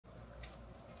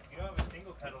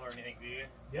pedal or anything, do you?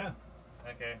 Yeah.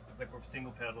 Okay. It's like we're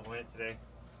single pedaling it today.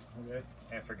 Okay.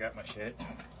 I forgot my shit.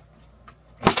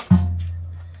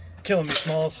 Killing me,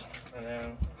 Smalls. I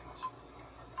know.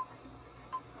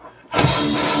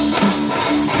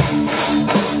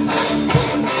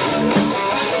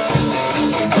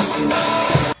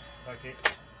 Okay.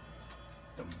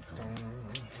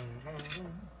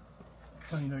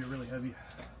 That's how you know you're really heavy.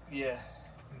 Yeah.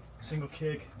 Single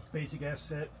kick, basic ass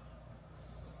set.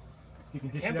 You can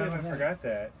I dish can't it out believe on I that. forgot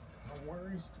that. No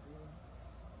worries.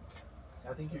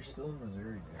 I think you're still in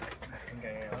Missouri, dude. I think I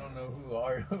I am. don't know who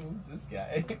are who's this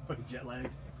guy. Fucking jet lagged.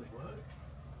 It's like, what?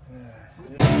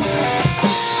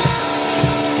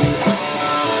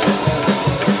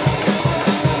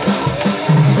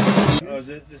 Oh, is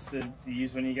it just the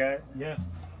used one you got? Yeah.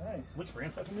 Nice. Looks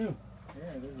brand fucking new.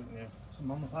 Yeah, it is new. Some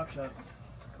mom and pop shop.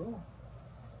 Cool.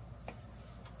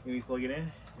 Can we plug it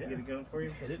in? Yeah. Get it going for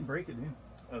you? Hit it and break it, dude.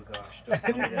 Oh gosh, don't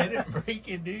tell me I that. didn't break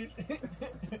it, dude.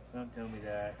 Don't tell me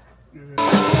that.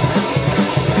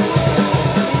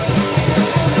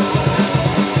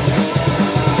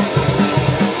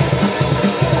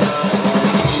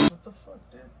 What the fuck,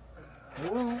 dude?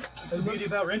 Well, that's the beauty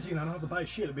about renting. I don't have to buy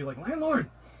shit. It'd be like, landlord,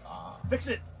 fix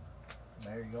it.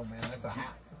 There you go, man. That's a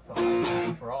hack. That's a life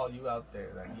hack for all you out there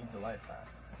that needs a life hack.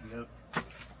 Yep.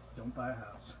 Don't buy a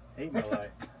house. Hate my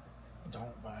life.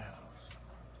 Don't buy a house.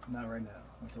 Not right now.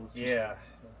 Until it's cheap. Yeah.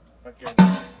 Fuck, you're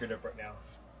screwed up right now.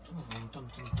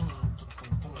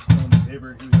 My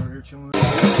neighbor, he was over here chilling.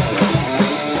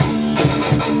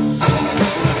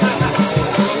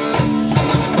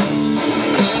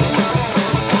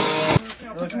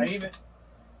 Look, I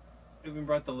even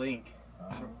brought the link.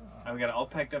 I got it all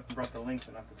packed up and brought the link,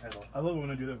 but not the pedal. I love it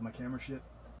when I do that with my camera shit.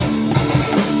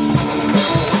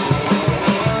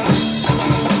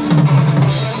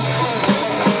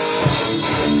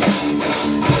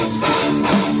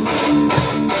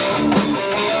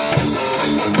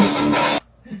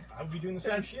 I would be doing the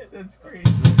same shit. That's crazy.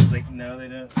 Like, no, they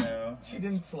don't know. She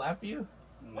didn't slap you?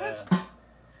 No. What?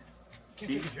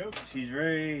 Can't take a joke. She's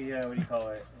very, what do you call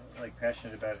it? Like,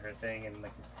 passionate about her thing, and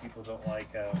like people don't like.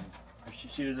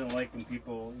 She doesn't like when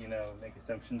people, you know, make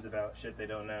assumptions about shit they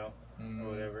don't know or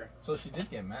whatever. So she did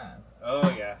get mad.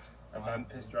 Oh yeah, Wow. I've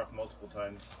pissed her off multiple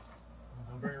times.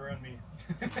 Don't bring her around me.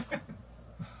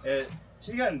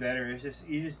 She's gotten better. It's just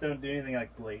you just don't do anything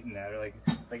like blatant at her,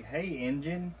 like hey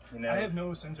engine, you know. I have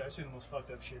no sense. I say the most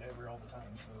fucked up shit ever all the time.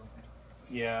 So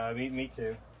Yeah, me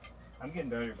too. I'm getting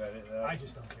better about it though. I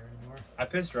just don't care anymore. I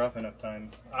pissed her off enough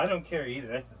times. I don't care either.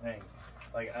 That's the thing.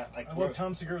 Like I love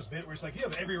Tom Segura's bit where it's like, you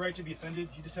have every right to be offended.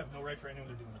 You just have no right for anyone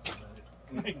to do anything about it.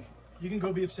 Like, you can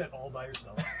go be upset all by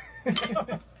yourself. It's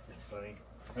funny.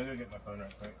 I'm gonna go get my phone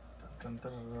right quick.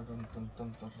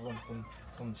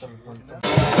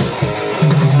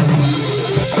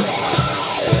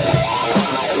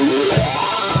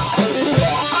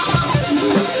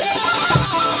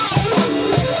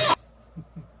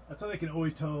 That's how they can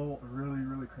always tell a really,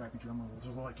 really crappy drummer.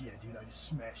 They're like, yeah, dude, I just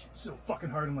smashed it so fucking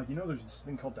hard. I'm like, you know, there's this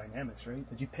thing called dynamics, right?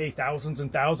 That you pay thousands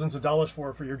and thousands of dollars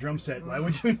for your drum set. Why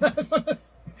would you not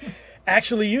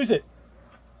actually use it?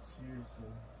 Seriously.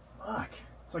 Fuck.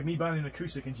 It's like me buying an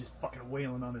acoustic and just fucking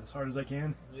wailing on it as hard as I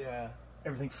can. Yeah.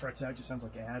 Everything frets out, just sounds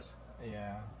like ass.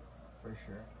 Yeah. For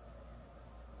sure.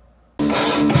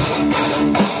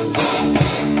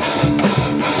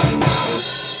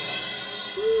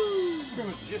 Pretty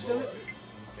much the gist of it.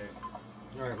 Okay.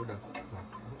 Alright, we're done.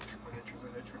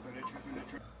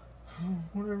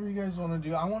 Whatever you guys want to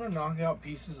do. I want to knock out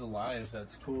Pieces Alive.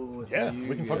 That's cool with Yeah, you.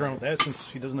 we can fuck around with that since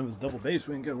he doesn't have his double bass.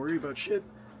 We ain't gotta worry about shit.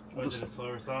 Was it a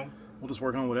slower song? We'll just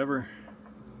work on whatever.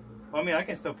 Well, I mean, I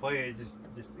can still play it. Just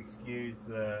excuse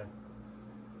the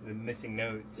missing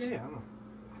notes. Yeah, I'm not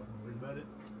fucking worried about it.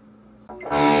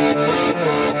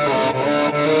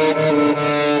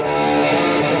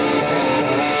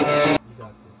 You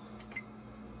got this.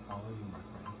 All of you, my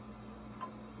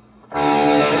friend.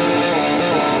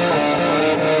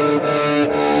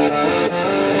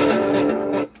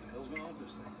 What the hell's going on with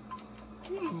this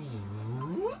thing?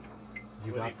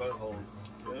 You Sweaty got this. buttholes.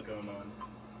 What's going on?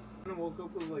 I woke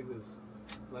up with like this.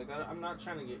 Like I'm not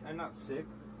trying to get. I'm not sick,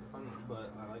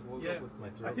 but I like woke Yeah, up with my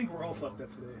throat. I think we're all fucked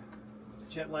up today.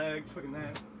 Jet lag, fucking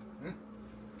that.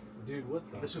 Dude, what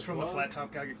the? This was from the flat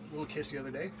top guy, little kiss the other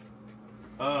day.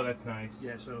 Oh, that's nice.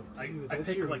 Yeah, so Dude, I that's picked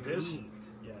her your like this. meat.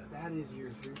 Yeah. That is your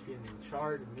freaking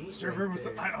charred meat. Server right was.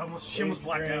 there. She almost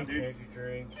blacked out, dude. Take your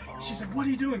drink. She's like, "What are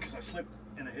you doing?" Because I slipped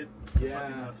and I hit Yeah.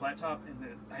 fucking flat top, and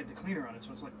I had the cleaner on it,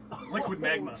 so it's like liquid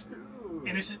magma,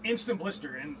 and it's an instant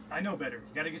blister. And I know better.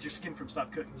 You got to get your skin from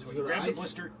stop cooking. So you Go to grab the ice?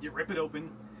 blister, you rip it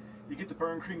open, You get the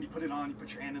burn cream, you put it on, you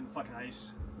put your hand in the fucking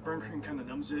ice. The burn cream kind of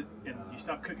numbs it, and you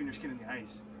stop cooking your skin in the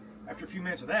ice. After a few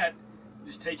minutes of that, you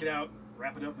just take it out,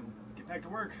 wrap it up, and get back to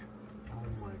work. Oh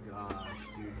my gosh,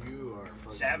 dude, you are a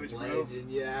fucking Savage, legend. bro.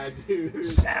 Yeah, dude.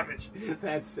 Savage.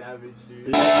 That's savage,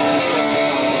 dude.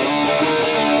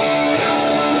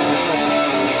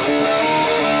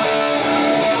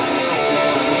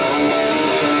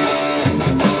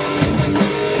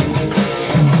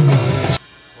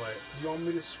 What? Do you want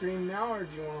me to scream now, or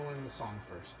do you want to learn the song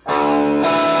first?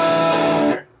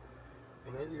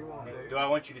 Whatever you want. Do I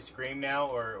want you to scream now,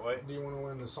 or what? Do you want to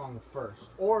learn the song first,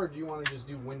 or do you want to just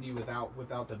do Windy without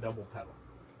the double pedal?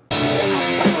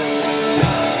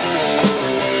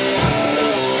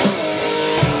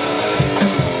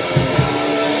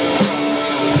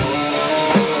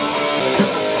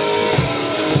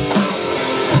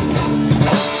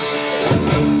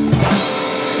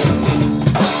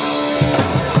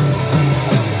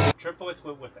 Triplets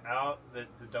without the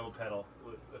double pedal.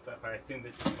 If I assume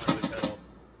this is my double pedal.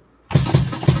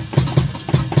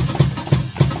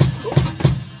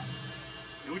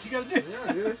 Do what you gotta do.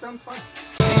 Yeah, dude, that sounds fun.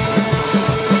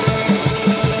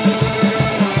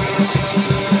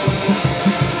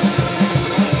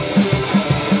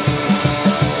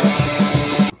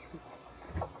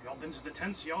 Y'all been to the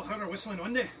tents? Y'all heard her whistling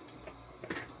one day?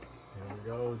 Here we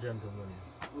go, gentlemen.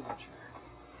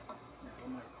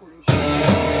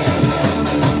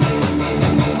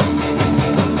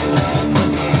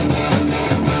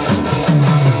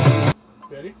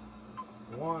 Ready?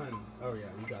 One. Oh yeah,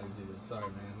 you gotta do this. Sorry,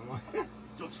 man.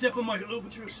 Don't step on my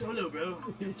overture solo, bro.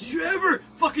 Don't you ever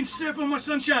fucking step on my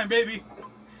sunshine, baby.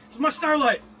 It's my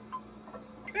starlight.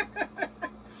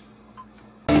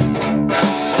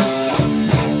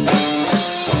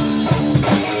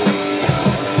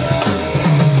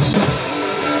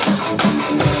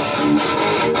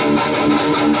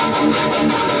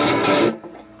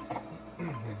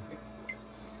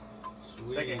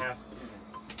 Sweet. Second half.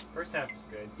 First half is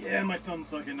good. Yeah, my thumb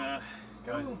fucking got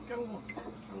a little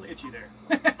itchy there.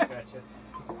 Gotcha.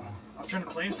 I was trying to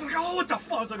play and it's like, oh, what the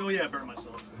fuck? I was like, oh yeah, I burned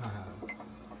myself.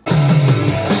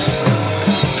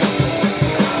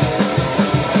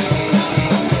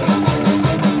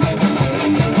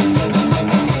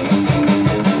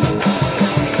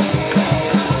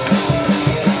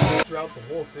 Throughout the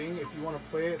whole thing, if you want to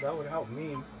play it, that would help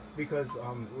me, because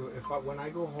when I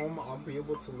go home, I'll be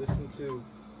able to listen to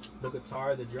the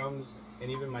guitar, the drums, and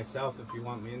even myself if you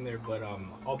want me in there. But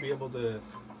I'll be able to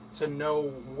know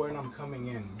when I'm coming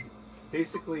in.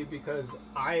 Basically, because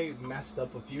I messed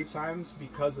up a few times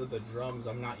because of the drums.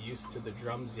 I'm not used to the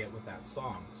drums yet with that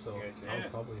song, so Gotcha. that was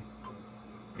probably.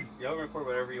 Y'all record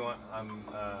whatever you want.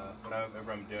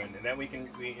 Whatever I'm doing, and then if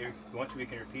you want to, we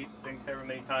can repeat things however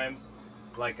many times.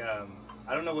 Like I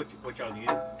don't know what y'all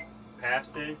use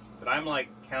past is, but I'm like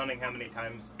counting how many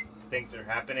times things are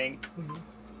happening. Mm-hmm.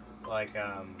 Like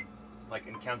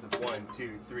in counts of 1,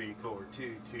 2, 3, 4,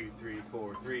 2, 2, 3,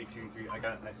 4, 3, 2, 3.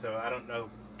 So I don't know.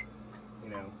 You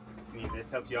know, if any of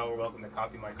this helps y'all, we're welcome to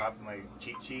copy my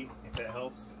cheat sheet if that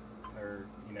helps, or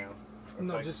you know.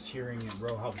 No, just hearing it,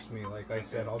 bro, helps me. Like I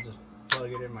said, I'll just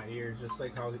plug it in my ears, just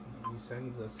like how he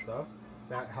sends us stuff.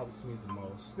 That helps me the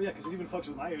most. Yeah, because it even fucks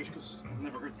with my ears, because I've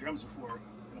never heard drums before,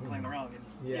 you know, playing around. And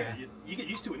Yeah. You get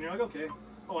used to it, and you're like, okay,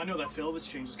 oh, I know that fill, this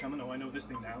change is coming, oh, I know this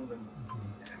thing now, then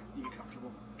yeah, you get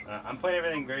comfortable. I'm playing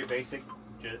everything very basic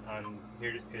on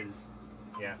here just because,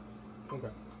 yeah. Okay.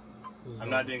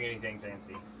 I'm not doing anything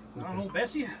fancy. I don't know,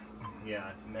 Bessie.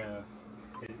 Yeah, no.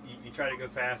 You try to go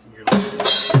fast and you're like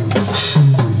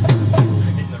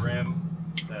hitting the rim,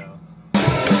 so.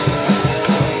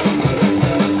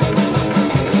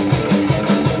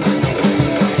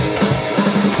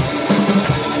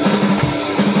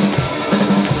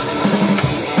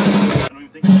 I don't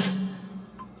even think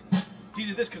it's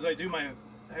easy this because I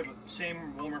have the same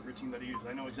warm-up routine that I use.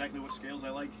 I know exactly what scales I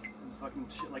like and fucking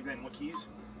shit like that and what keys.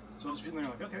 So I'll just be there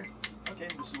like, okay,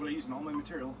 this is what I use in all my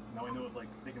material. Now I know it like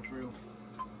thinking through.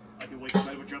 I could wake up,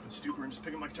 I would drop in stupor and just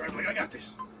pick up my guitar and be like, I got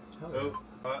this. Oh,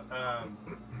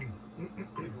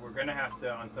 we're gonna have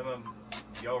to, on some of them,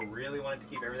 y'all really wanted to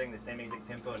keep everything the same exact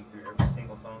tempo and through every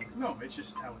single song? No, it's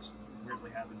just how it's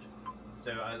weirdly happened.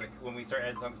 So like when we start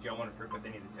adding songs, do y'all want to perk with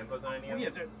any of the tempos on any of them?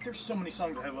 Yeah, there's so many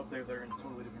songs I have up there that are in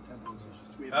totally different tempos. It's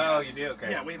just, You do?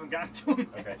 Okay. Yeah, we haven't gotten to them.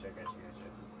 Okay, gotcha.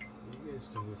 You guys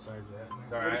can decide that. Man.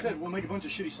 Sorry. Like I said, we'll make a bunch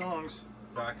of shitty songs,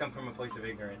 So I come from a place of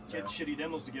ignorance. So. get shitty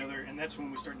demos together, and that's when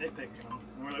we start nitpicking them.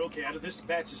 And we're like, okay, out of this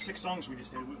batch of 6 songs we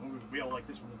just did, we all like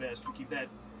this one the best. We keep that,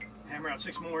 hammer out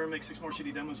 6 more, make 6 more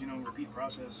shitty demos, you know, repeat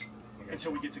process. Okay.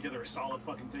 Until we get together a solid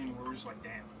fucking thing where we're just like,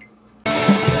 damn.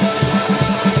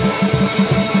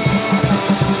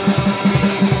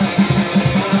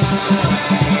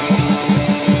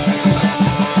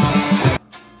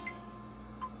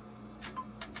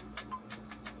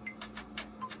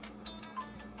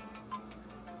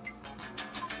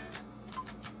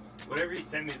 Whatever you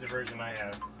sent me is the version I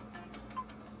have.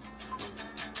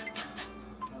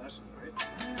 Oh, that's right.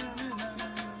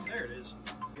 There it is.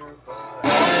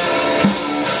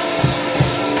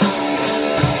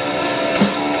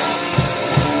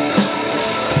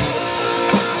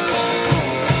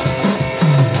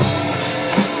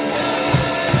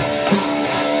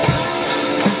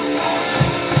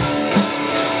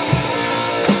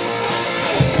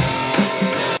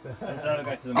 That's how I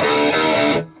got to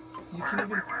the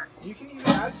You can even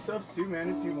add stuff too, man,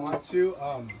 if you want to.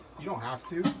 You don't have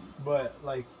to, but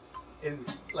like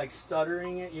like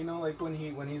stuttering it, you know, like when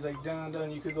he's like dun dun,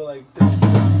 you could go like dun,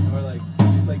 dun, or like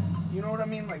you know what I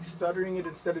mean, like stuttering it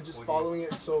instead of just following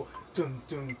it. So dun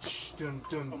dun dun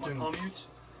dun dun.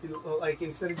 Like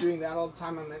instead of doing that all the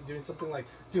time, I'm doing something like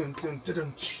dun dun dun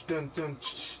dun dun dun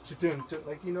dun dun,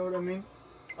 like, you know what I mean?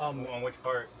 On which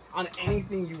part? On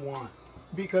anything you want,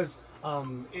 because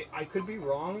I could be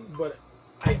wrong, but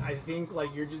I think like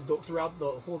you're just throughout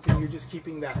the whole thing, you're just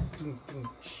keeping that.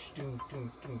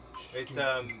 It's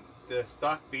the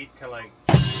stock beats kind of like.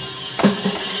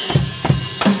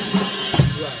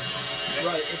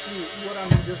 Right. If you, what I'm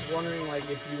just wondering, like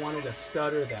if you wanted to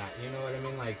stutter that, you know what I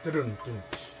mean, like.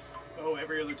 Oh,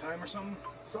 every other time or something.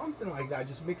 Something like that.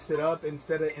 Just mix it up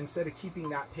instead of keeping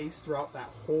that pace throughout the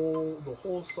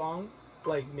whole song.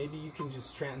 Like maybe you can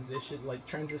just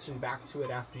transition back to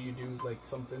it after you do like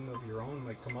something of your own,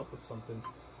 like come up with something.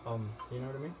 You know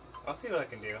what I mean? I'll see what I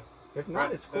can do. If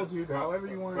not, it's cool, dude. However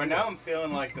you want. Right now, I'm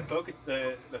feeling like the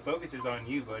focus is on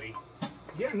you, buddy.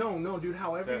 Yeah, no, dude.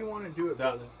 However you want to do it,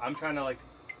 brother. I'm trying to like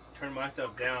turn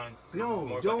myself down.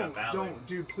 No, don't,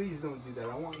 dude. Please don't do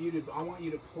that. I want you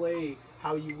to play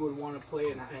how you would want to play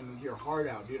and your heart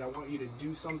out, dude. I want you to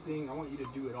do something. I want you to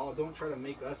do it all. Don't try to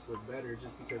make us look better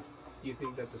just because you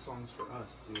think that the song's for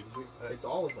us, dude. It's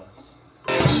all of us.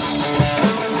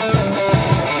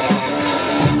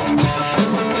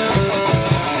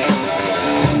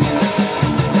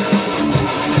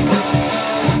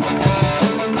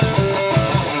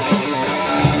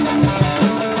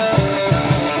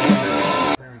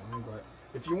 Apparently, but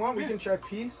if you want, we can try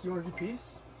Peace. You want to do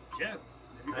Peace? Yeah. Have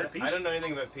you heard Peace? I don't know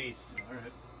anything about Peace. All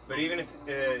right. But even if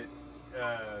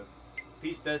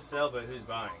Peace does sell, but who's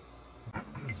buying?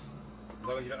 As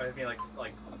long as you don't have any like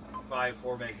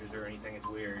 5/4 measures or anything, it's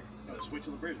weird. Oh, switch to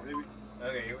the bridge, baby.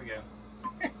 Okay, here we go.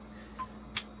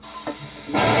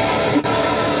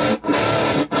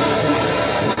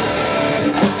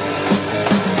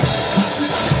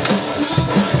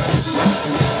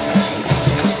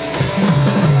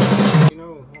 You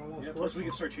know, yeah. Plus, we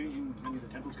can start changing any of the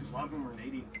tempos because a lot of them are in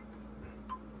 80.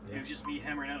 Yeah. It was just me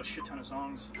hammering out a shit ton of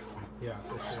songs. Yeah,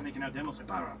 for sure. Just making out demos like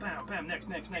bam, bam, bam, next.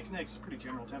 It's pretty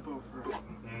general tempo for.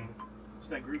 It's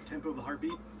that groove tempo of the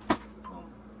heartbeat.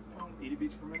 80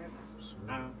 beats per minute.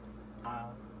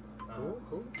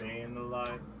 Cool. Staying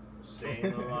alive.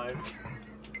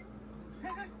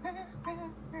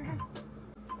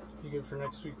 You good for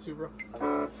next week too, bro?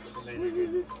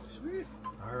 Sweet.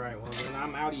 All right. Well, then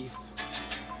I'm outies.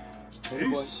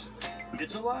 Peace.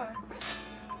 It's a lie.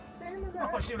 Staying alive.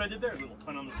 Oh, see what I did there? A little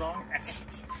pun on the song.